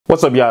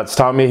What's up, y'all? It's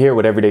Tommy here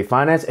with Everyday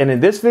Finance, and in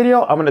this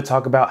video I'm going to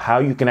talk about how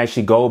you can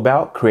actually go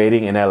about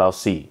creating an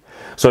LLC.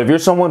 So if you're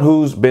someone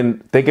who's been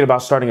thinking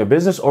about starting a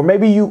business, or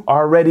maybe you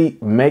already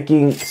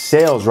making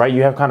sales, right?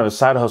 You have kind of a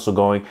side hustle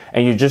going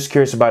and you're just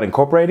curious about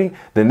incorporating,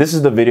 then this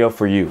is the video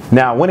for you.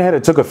 Now, I went ahead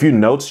and took a few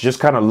notes, just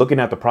kind of looking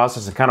at the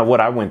process and kind of what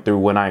I went through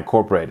when I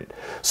incorporated.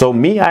 So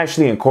me, I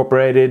actually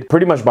incorporated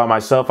pretty much by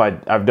myself.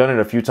 I've done it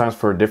a few times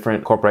for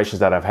different corporations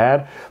that I've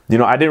had. You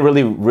know, I didn't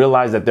really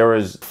realize that there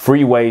was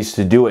free ways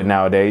to do it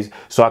nowadays.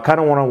 So I kind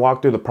of want to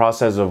walk through the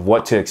process of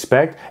what to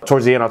expect.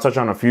 Towards the end, I'll touch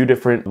on a few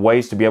different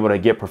ways to be able to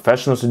get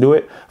professionals to do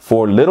it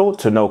for little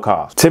to no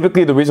cost.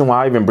 Typically, the reason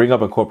why I even bring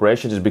up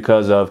incorporations is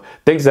because of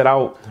things that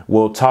I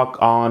will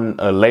talk on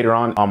later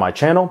on my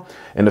channel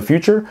in the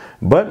future.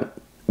 But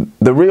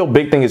the real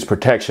big thing is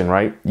protection,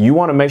 right? You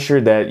want to make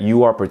sure that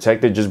you are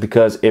protected, just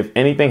because if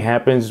anything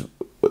happens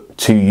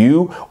to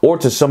you or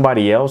to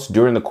somebody else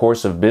during the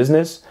course of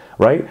business,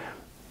 right?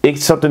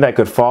 It's something that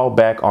could fall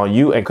back on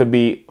you and could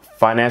be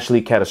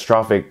financially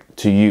catastrophic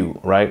to you,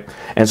 right?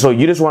 And so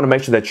you just want to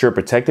make sure that you're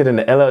protected. In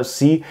the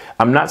LLC,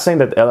 I'm not saying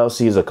that the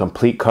LLC is a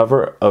complete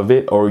cover of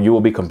it or you will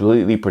be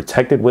completely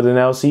protected with an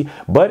LLC,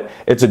 but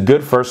it's a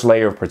good first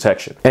layer of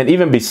protection. And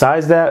even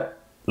besides that,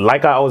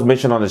 like I always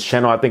mention on this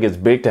channel, I think it's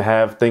big to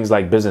have things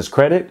like business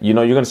credit. You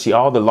know, you're going to see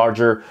all the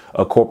larger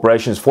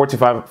corporations,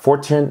 Fortune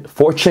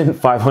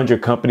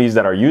 500 companies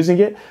that are using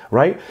it,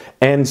 right?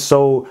 And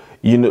so,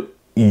 you know,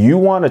 you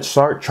want to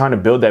start trying to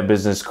build that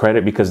business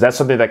credit, because that's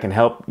something that can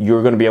help.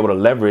 You're going to be able to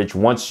leverage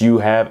once you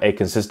have a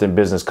consistent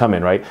business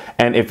coming, right?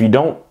 And if you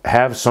don't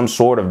have some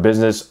sort of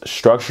business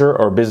structure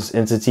or business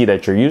entity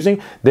that you're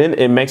using, then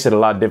it makes it a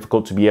lot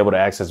difficult to be able to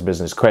access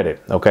business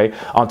credit. Okay.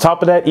 On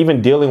top of that,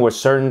 even dealing with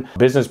certain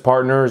business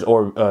partners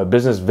or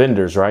business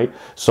vendors, right?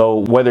 So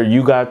whether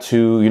you got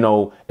to, you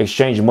know,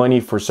 exchange money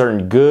for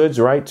certain goods,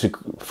 right?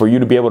 For you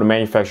to be able to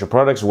manufacture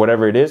products,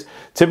 whatever it is,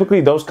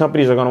 typically those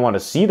companies are going to want to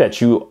see that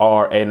you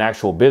are an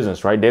actual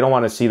business, right? They don't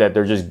want to see that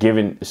they're just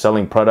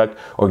selling product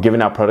or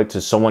giving out product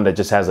to someone that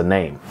just has a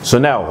name. So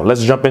now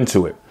let's jump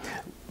into it.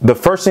 The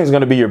first thing is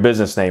going to be your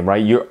business name,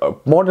 right? You're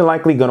more than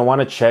likely going to want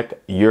to check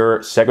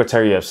your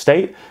Secretary of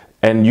State.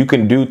 And you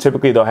can do,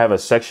 typically they'll have a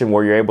section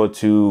where you're able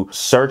to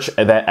search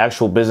that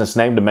actual business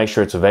name to make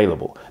sure it's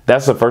available.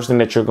 That's the first thing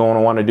that you're going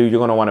to want to do. You're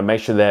going to want to make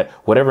sure that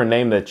whatever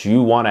name that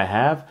you want to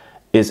have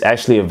is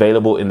actually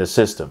available in the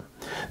system.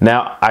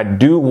 Now, I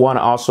do want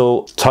to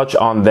also touch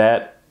on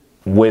that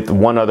with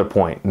one other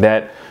point,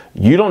 that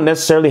you don't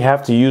necessarily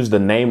have to use the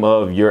name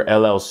of your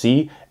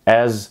LLC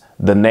as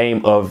the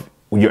name of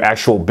your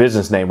actual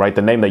business name, right?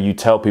 The name that you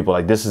tell people,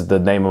 like, this is the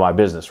name of my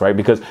business, right?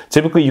 Because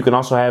typically you can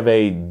also have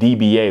a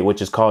DBA,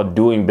 which is called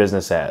doing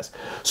business as.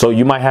 So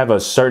you might have a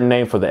certain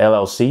name for the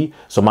LLC.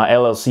 So my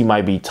LLC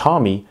might be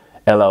Tomy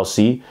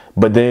LLC,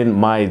 but then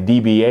my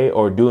DBA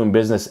or doing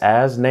business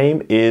as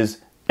name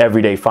is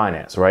Everyday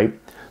Finance, right?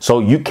 So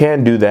you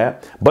can do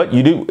that, but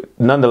you do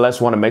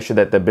nonetheless want to make sure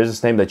that the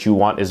business name that you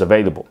want is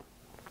available.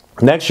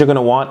 Next, you're going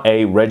to want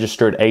a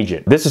registered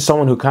agent. This is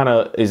someone who kind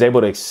of is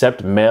able to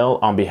accept mail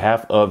on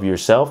behalf of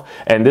yourself.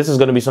 And this is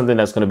going to be something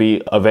that's going to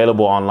be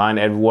available online.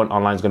 Everyone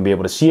online is going to be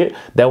able to see it.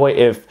 That way,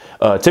 if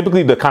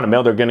typically the kind of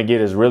mail they're going to get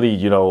is really,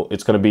 you know,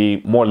 it's going to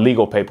be more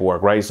legal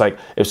paperwork, right? It's like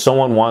if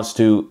someone wants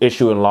to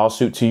issue a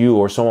lawsuit to you,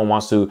 or someone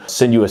wants to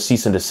send you a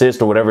cease and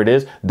desist or whatever it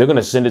is, they're going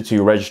to send it to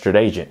your registered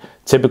agent.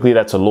 Typically,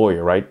 that's a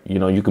lawyer, right? You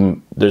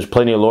know, there's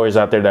plenty of lawyers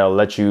out there that'll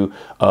let you,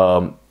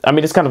 I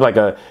mean, it's kind of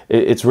like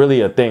it's really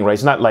a thing, right?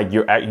 It's not like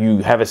you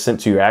have it sent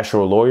to your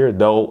actual lawyer,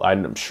 though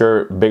I'm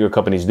sure bigger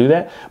companies do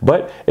that.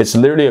 But it's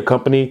literally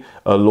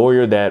a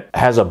lawyer that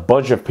has a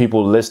bunch of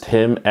people list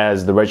him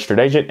as the registered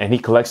agent, and he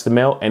collects the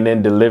mail and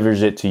then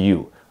delivers it to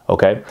you.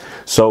 Okay,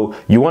 so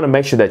you want to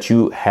make sure that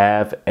you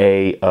have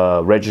a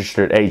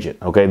registered agent.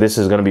 Okay, this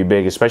is going to be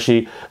big,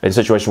 especially in a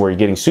situation where you're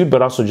getting sued,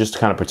 but also just to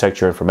kind of protect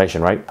your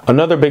information, right?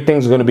 Another big thing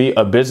is going to be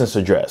a business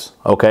address.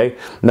 Okay,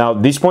 now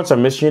these points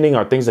I'm mentioning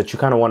are things that you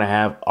kind of want to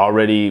have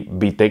already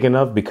be thinking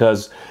of,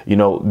 because, you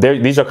know,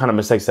 these are kind of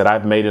mistakes that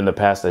I've made in the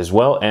past as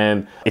well.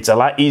 And it's a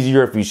lot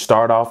easier if you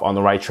start off on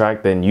the right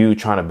track than you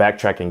trying to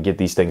backtrack and get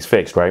these things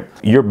fixed, right?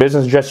 Your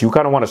business address, you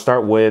kind of want to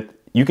start with,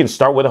 you can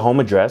start with a home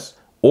address,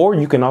 or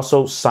you can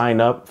also sign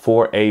up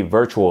for a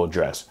virtual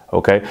address.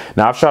 Okay.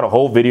 Now, I've shot a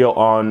whole video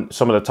on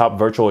some of the top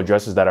virtual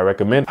addresses that I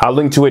recommend. I'll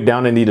link to it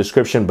down in the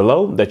description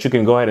below, that you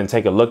can go ahead and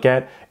take a look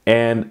at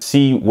and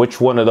see which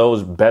one of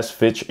those best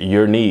fits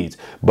your needs.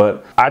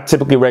 But I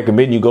typically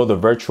recommend you go the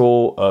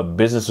virtual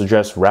business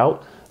address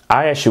route.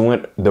 I actually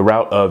went the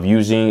route of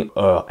using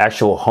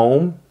actual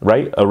home,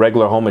 right? A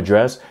regular home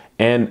address.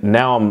 And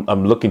now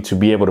I'm looking to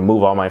be able to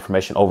move all my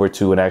information over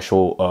to an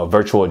actual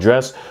virtual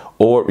address,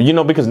 or, you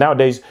know, because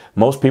nowadays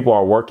most people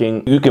are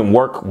working, you can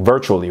work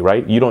virtually,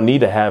 right? You don't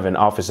need to have an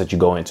office that you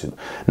go into.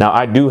 Now,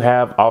 I do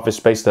have office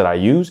space that I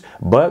use,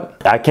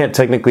 but I can't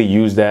technically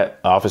use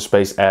that office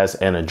space as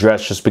an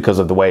address just because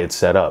of the way it's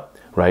set up.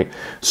 right?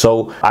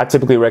 So I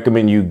typically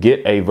recommend you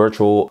get a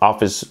virtual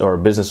office or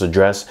business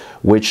address,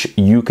 which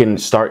you can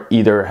start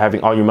either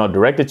having all your mail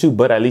directed to,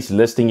 but at least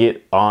listing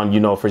it on,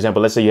 for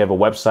example, let's say you have a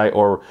website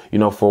or,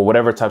 for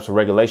whatever types of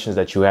regulations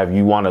that you have,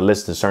 you want to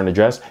list a certain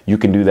address, you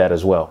can do that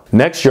as well.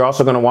 Next, you're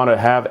also going to want to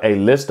have a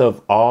list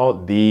of all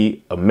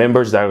the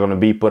members that are going to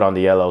be put on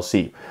the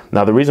LLC.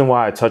 Now, the reason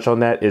why I touch on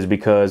that is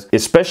because,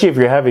 especially if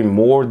you're having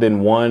more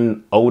than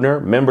one owner,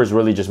 members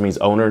really just means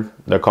owner.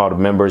 They're called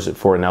members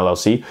for an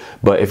LLC.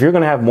 But if you're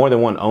going to have more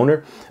than one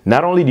owner,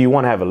 not only do you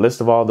want to have a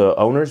list of all the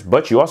owners,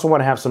 but you also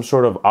want to have some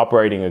sort of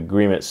operating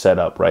agreement set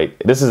up, right?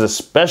 This is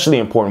especially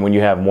important when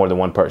you have more than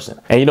one person.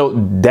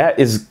 And that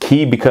is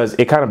key because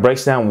it kind of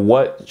breaks down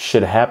what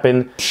should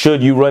happen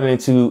should you run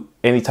into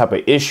any type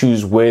of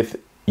issues with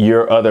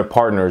your other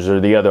partners or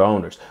the other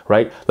owners,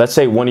 right? Let's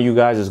say one of you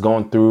guys is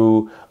going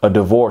through a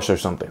divorce or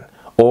something,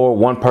 or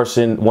one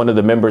of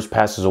the members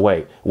passes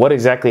away. What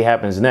exactly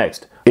happens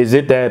next? Is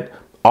it that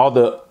all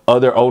the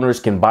other owners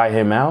can buy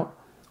him out?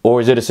 Or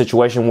is it a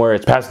situation where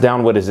it's passed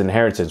down with his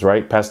inheritance,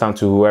 right? Passed down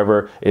to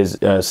whoever is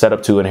set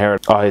up to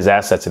inherit all his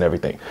assets and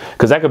everything.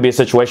 Because that could be a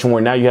situation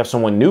where now you have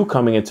someone new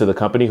coming into the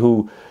company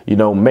who,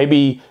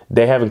 maybe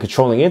they have a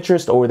controlling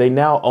interest, or they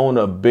now own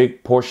a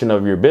big portion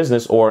of your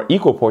business or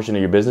equal portion of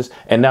your business.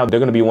 And now they're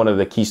going to be one of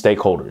the key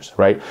stakeholders,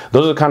 right?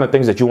 Those are the kind of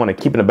things that you want to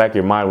keep in the back of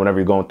your mind whenever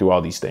you're going through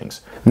all these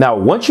things. Now,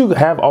 once you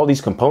have all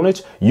these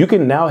components, you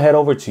can now head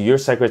over to your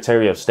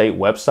Secretary of State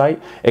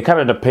website. It kind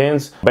of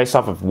depends based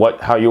off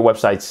of how your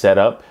website's set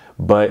up,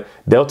 but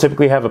they'll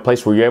typically have a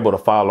place where you're able to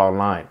file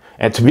online.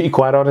 And to be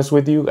quite honest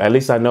with you, at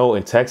least I know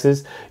in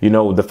Texas,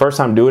 the first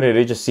time doing it,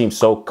 it just seems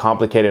so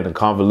complicated and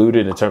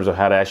convoluted in terms of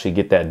how to actually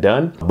get that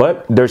done.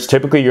 But there's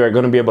typically, you're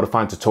going to be able to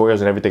find tutorials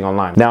and everything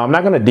online. Now, I'm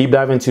not going to deep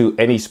dive into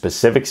any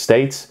specific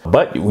states,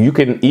 but you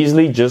can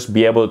easily just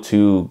be able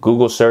to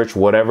Google search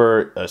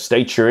whatever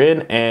state you're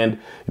in. And,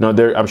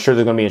 I'm sure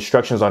there's going to be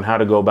instructions on how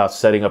to go about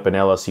setting up an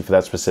LLC for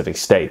that specific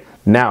state.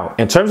 Now,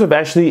 in terms of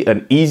actually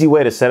an easy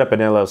way to set up an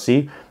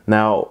LLC,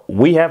 now,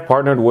 we have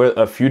partnered with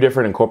a few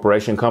different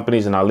incorporation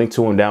companies, and I'll link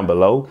to them down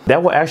below,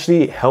 that will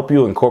actually help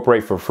you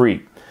incorporate for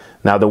free.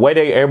 Now, the way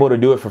they're able to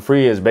do it for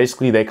free is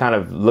basically they kind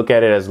of look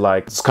at it as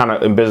like, it's kind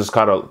of in business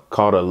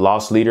called a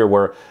loss leader,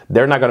 where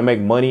they're not going to make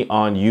money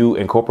on you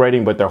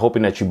incorporating, but they're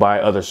hoping that you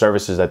buy other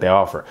services that they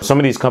offer. Some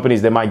of these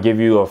companies, they might give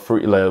you a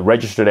free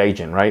registered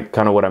agent, right?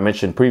 Kind of what I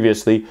mentioned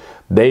previously.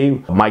 They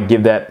might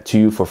give that to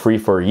you for free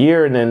for a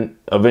year, and then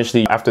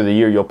eventually after the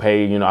year you'll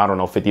pay, I don't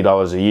know,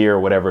 $50 a year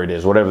or whatever it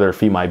is, whatever their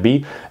fee might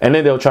be. And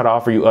then they'll try to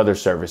offer you other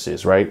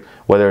services, right?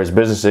 Whether it's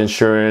business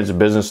insurance,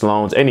 business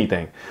loans,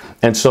 anything.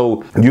 And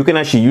so you can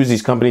actually use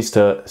these companies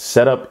to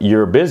set up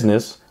your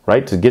business,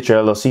 right? To get your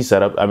LLC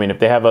set up. I mean, if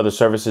they have other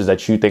services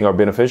that you think are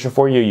beneficial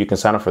for you, you can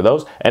sign up for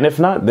those. And if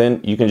not, then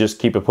you can just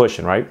keep it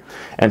pushing, right?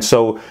 And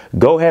so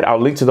go ahead, I'll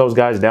link to those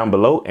guys down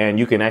below, and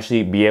you can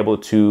actually be able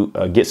to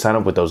get signed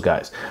up with those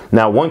guys.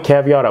 Now, one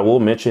caveat I will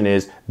mention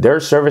is their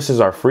services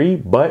are free,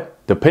 but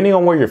depending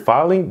on where you're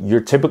filing,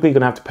 you're typically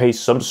going to have to pay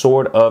some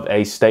sort of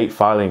a state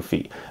filing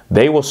fee.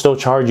 They will still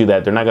charge you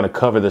that. They're not going to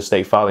cover the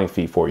state filing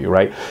fee for you,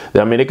 right?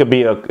 I mean, it could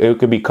be a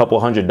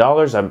couple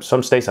 $100s.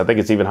 Some states, I think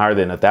it's even higher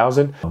than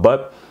 $1,000.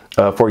 But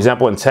for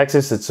example, in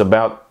Texas, it's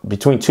about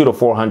between $200 to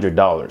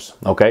 $400.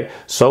 Okay,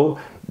 so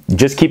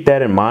just keep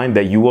that in mind,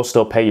 that you will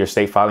still pay your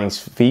state filing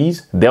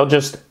fees. They'll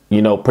just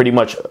pretty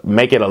much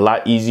make it a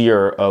lot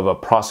easier of a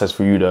process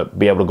for you to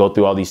be able to go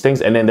through all these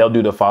things. And then they'll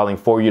do the filing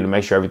for you to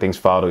make sure everything's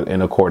filed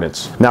in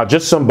accordance. Now,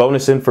 just some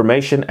bonus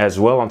information as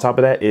well on top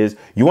of that is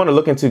you want to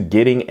look into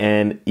getting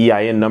an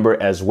EIN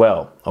number as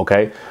well.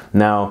 Okay.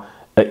 Now,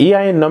 an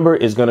EIN number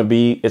is going to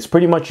be, it's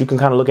pretty much, you can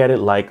kind of look at it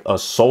like a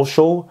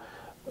social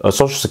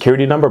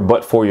security number,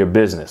 but for your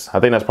business. I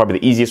think that's probably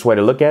the easiest way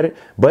to look at it.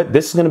 But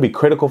this is going to be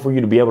critical for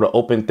you to be able to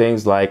open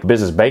things like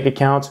business bank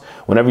accounts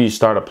whenever you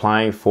start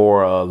applying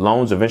for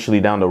loans eventually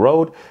down the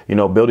road,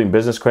 building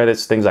business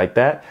credits, things like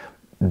that.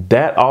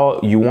 That all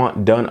you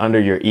want done under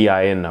your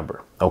EIN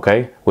number,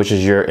 okay, which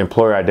is your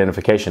employer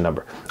identification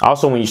number.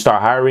 Also, when you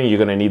start hiring, you're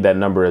going to need that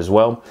number as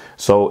well.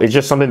 So it's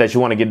just something that you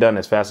want to get done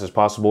as fast as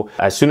possible.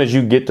 As soon as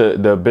you get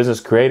the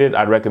business created,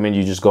 I'd recommend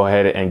you just go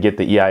ahead and get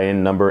the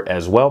EIN number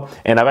as well.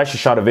 And I've actually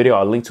shot a video,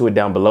 I'll link to it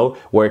down below,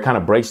 where it kind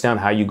of breaks down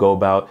how you go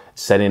about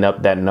setting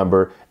up that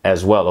number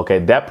as well. Okay,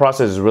 that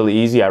process is really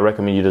easy. I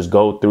recommend you just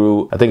go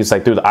through, I think it's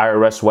like through the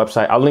IRS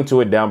website. I'll link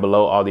to it down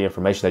below, all the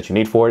information that you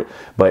need for it.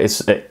 But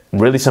it's a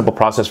really simple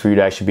process for you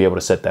to actually be able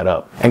to set that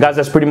up. And guys,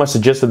 that's pretty much the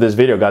gist of this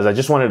video, guys. I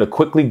just wanted to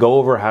quickly go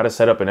over how to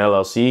set up an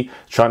LLC,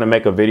 trying to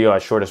make a video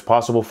as short as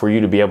possible for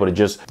you to be able to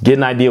just get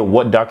an idea of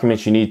what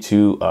documents you need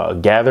to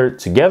gather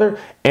together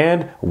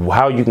and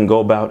how you can go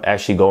about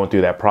actually going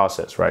through that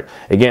process, right?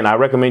 Again, I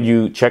recommend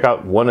you check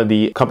out one of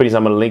the companies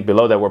I'm going to link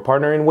below that we're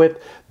partnering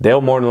with.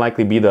 They'll more than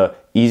likely be the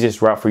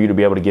easiest route for you to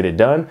be able to get it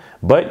done,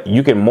 but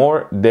you can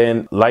more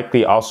than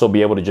likely also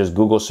be able to just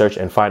Google search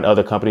and find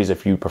other companies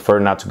if you prefer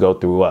not to go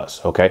through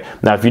us. Okay,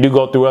 now if you do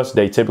go through us,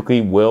 they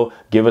typically will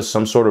give us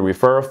some sort of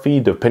referral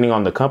fee depending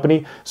on the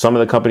company. Some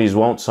of the companies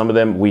won't. Some of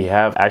them we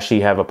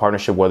actually have a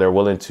partnership where they're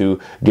willing to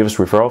give us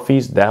referral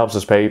fees. That helps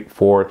us pay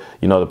for,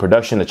 you know, the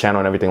production, the channel,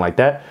 and everything like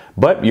that.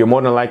 But you're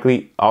more than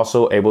likely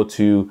also able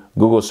to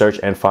Google search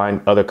and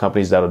find other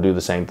companies that'll do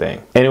the same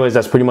thing. Anyways,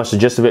 that's pretty much the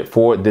gist of it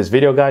for this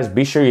video, guys.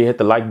 Be sure you hit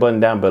the like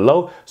button down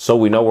below so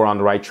we know we're on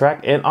the right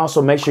track, and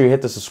also make sure you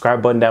hit the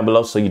subscribe button down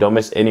below so you don't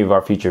miss any of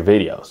our future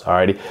videos.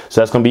 Alrighty, so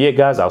that's gonna be it,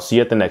 guys. I'll see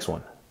you at the next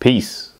one. Peace.